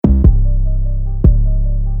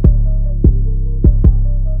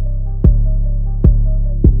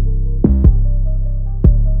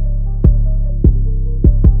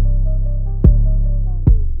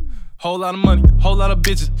Whole lot of money, whole lot of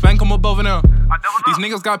bitches, bank come up over them. These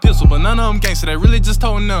niggas got pistol, but none of them gangsta, they really just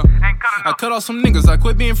toting them. I cut off some niggas, I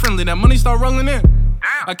quit being friendly, that money start rolling in.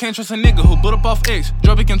 I can't trust a nigga who put up off X,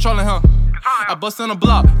 drop it controlling her. I bust on the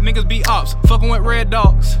block, niggas be ops, fucking with red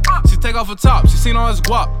dogs. She take off her top, she seen all his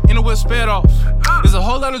guap, in the whip sped off. There's a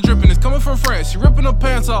whole lot of dripping, it's coming from France, she ripping her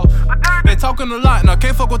pants off. They talking a lot, and I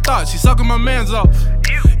can't fuck with thoughts, she sucking my mans off.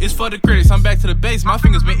 It's for the critics, I'm back to the base, my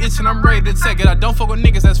fingers been itching, I'm ready to take it. I don't fuck with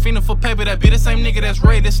niggas that's fiending for paper, that be the same nigga that's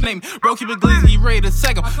ready to snake me. Bro, keep it glizzy, he ready to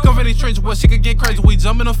take him. Come from these trenches where shit could get crazy, we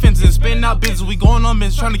jumping on fences, spitting out business, we going on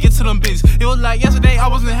missions, trying to get to them bitches. It was like yesterday, I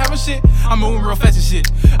wasn't having shit, I'm moving real fast and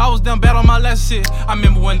shit. I was done bad on my last shit, I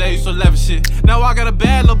remember one day I used to laugh shit. Now I got a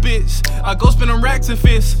bad little bitch, I go spinning racks and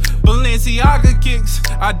fists, Balenciaga kicks,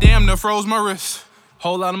 I damn near froze my wrist.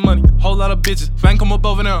 Whole lot of money, whole lot of bitches, bank come up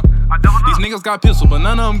over them. These niggas got pistol, but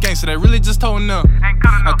none of them gangsta, they really just toting them.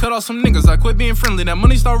 I cut off some niggas, I quit being friendly, that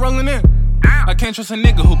money start rolling in. I can't trust a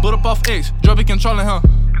nigga who put up off X, drop it controlling her.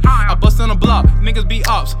 I bust on the block, niggas be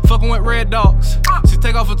ops, fucking with red dogs. She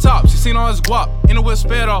take off her top, she seen all his guap, in the whip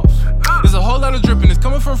sped off. There's a whole lot of dripping, it's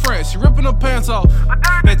coming from France, she ripping her pants off.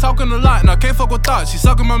 They talking a lot, and I can't fuck with thoughts, she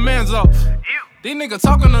sucking my mans off. These niggas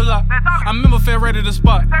talking a lot, I remember fair ready to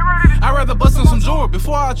spot. I'd rather bust on some jewelry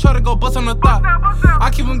before I try to go bust on the thought. I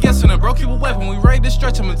keep them guessing, and bro keep a weapon, we ready to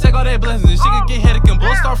stretch him and take all their blessings. And she can get headache and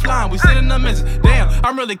bullets start flying, we sit in the message. Damn,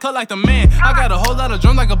 I'm really cut like the man, I got a whole lot of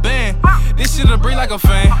drums like a band. This shit'll breathe like a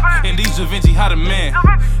fan, and these Da Vinci how the man.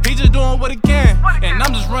 He just doing what he can, and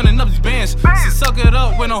I'm just running up these bands. She suck it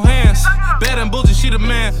up with no hands, bad and bullshit, she the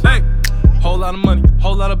man. Hey. Whole lot of money,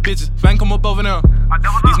 whole lot of bitches, bank come up over them.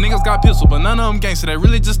 These niggas got pistol, but none of them gangsta, they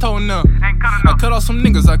really just toting them. I cut off some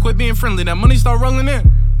niggas, I quit being friendly, that money start rolling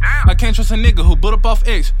in. I can't trust a nigga who put up off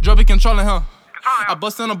X, drop it controlling her. I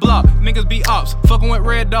bust on the block, niggas be ops, fucking with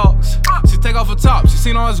red dogs. She take off her top, she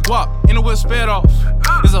seen all his guap, in the whip sped off.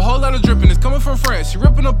 There's a whole lot of dripping, it's coming from France, she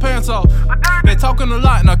ripping her pants off. They talking a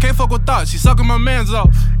lot, and I can't fuck with thoughts, she sucking my mans off.